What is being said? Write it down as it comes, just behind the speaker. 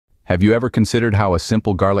Have you ever considered how a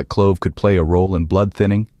simple garlic clove could play a role in blood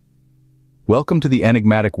thinning? Welcome to the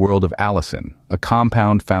enigmatic world of allicin, a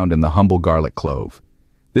compound found in the humble garlic clove.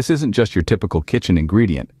 This isn't just your typical kitchen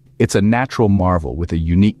ingredient, it's a natural marvel with a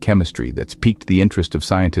unique chemistry that's piqued the interest of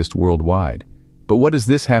scientists worldwide. But what does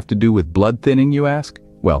this have to do with blood thinning, you ask?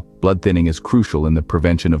 Well, blood thinning is crucial in the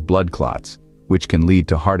prevention of blood clots, which can lead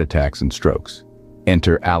to heart attacks and strokes.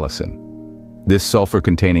 Enter allicin. This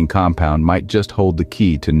sulfur-containing compound might just hold the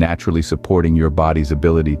key to naturally supporting your body's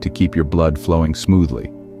ability to keep your blood flowing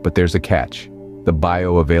smoothly. But there's a catch: the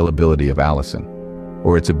bioavailability of allicin,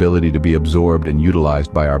 or its ability to be absorbed and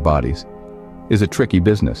utilized by our bodies, is a tricky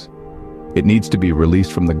business. It needs to be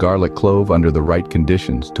released from the garlic clove under the right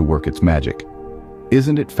conditions to work its magic.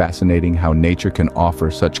 Isn't it fascinating how nature can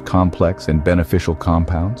offer such complex and beneficial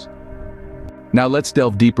compounds? Now let's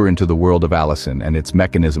delve deeper into the world of allicin and its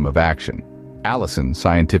mechanism of action. Allicin,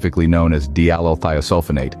 scientifically known as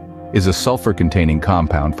d-allylthiosulfonate, is a sulfur-containing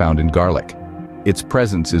compound found in garlic. Its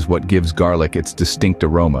presence is what gives garlic its distinct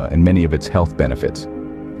aroma and many of its health benefits.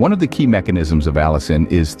 One of the key mechanisms of allicin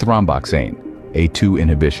is thromboxane, A2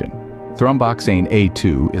 inhibition. Thromboxane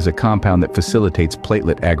A2 is a compound that facilitates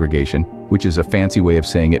platelet aggregation, which is a fancy way of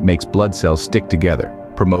saying it makes blood cells stick together,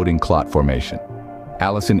 promoting clot formation.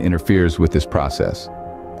 Allicin interferes with this process,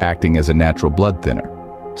 acting as a natural blood thinner.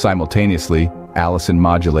 Simultaneously, allicin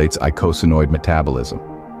modulates eicosanoid metabolism.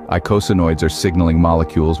 Eicosanoids are signaling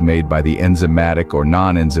molecules made by the enzymatic or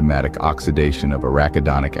non-enzymatic oxidation of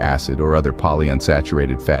arachidonic acid or other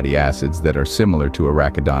polyunsaturated fatty acids that are similar to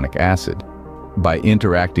arachidonic acid. By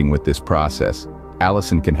interacting with this process,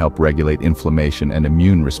 allicin can help regulate inflammation and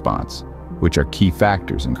immune response, which are key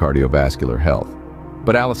factors in cardiovascular health.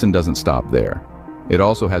 But allicin doesn't stop there. It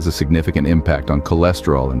also has a significant impact on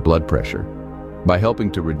cholesterol and blood pressure. By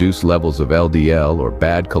helping to reduce levels of LDL or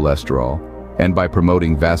bad cholesterol, and by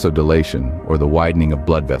promoting vasodilation or the widening of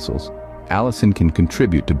blood vessels, allicin can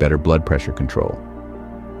contribute to better blood pressure control.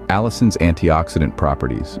 Allicin's antioxidant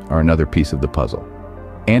properties are another piece of the puzzle.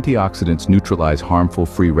 Antioxidants neutralize harmful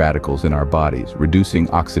free radicals in our bodies, reducing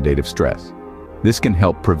oxidative stress. This can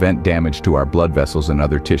help prevent damage to our blood vessels and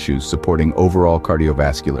other tissues, supporting overall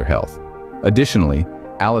cardiovascular health. Additionally,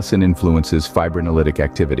 allicin influences fibrinolytic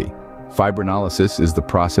activity. Fibrinolysis is the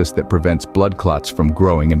process that prevents blood clots from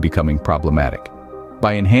growing and becoming problematic.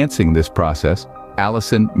 By enhancing this process,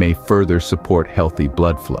 allicin may further support healthy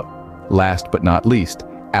blood flow. Last but not least,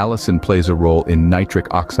 allicin plays a role in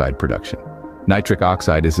nitric oxide production. Nitric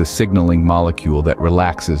oxide is a signaling molecule that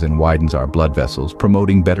relaxes and widens our blood vessels,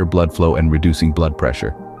 promoting better blood flow and reducing blood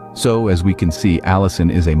pressure. So, as we can see,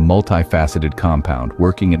 allicin is a multifaceted compound,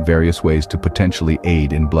 working in various ways to potentially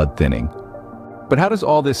aid in blood thinning. But how does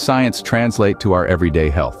all this science translate to our everyday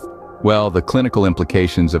health? Well, the clinical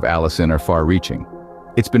implications of allicin are far-reaching.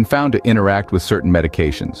 It's been found to interact with certain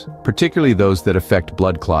medications, particularly those that affect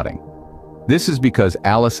blood clotting. This is because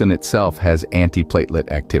allicin itself has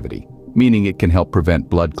antiplatelet activity, meaning it can help prevent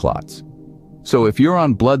blood clots. So if you're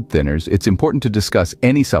on blood thinners, it's important to discuss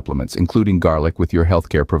any supplements, including garlic, with your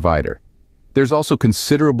healthcare provider. There's also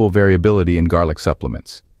considerable variability in garlic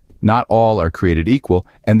supplements. Not all are created equal,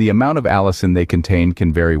 and the amount of allicin they contain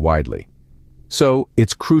can vary widely. So,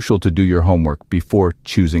 it's crucial to do your homework before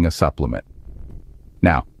choosing a supplement.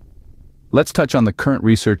 Now, let's touch on the current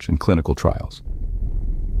research and clinical trials.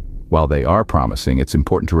 While they are promising, it's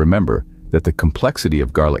important to remember that the complexity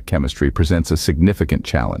of garlic chemistry presents a significant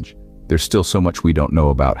challenge. There's still so much we don't know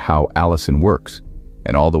about how allicin works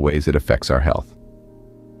and all the ways it affects our health.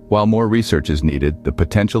 While more research is needed, the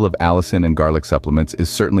potential of allicin and garlic supplements is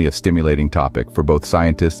certainly a stimulating topic for both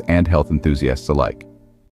scientists and health enthusiasts alike.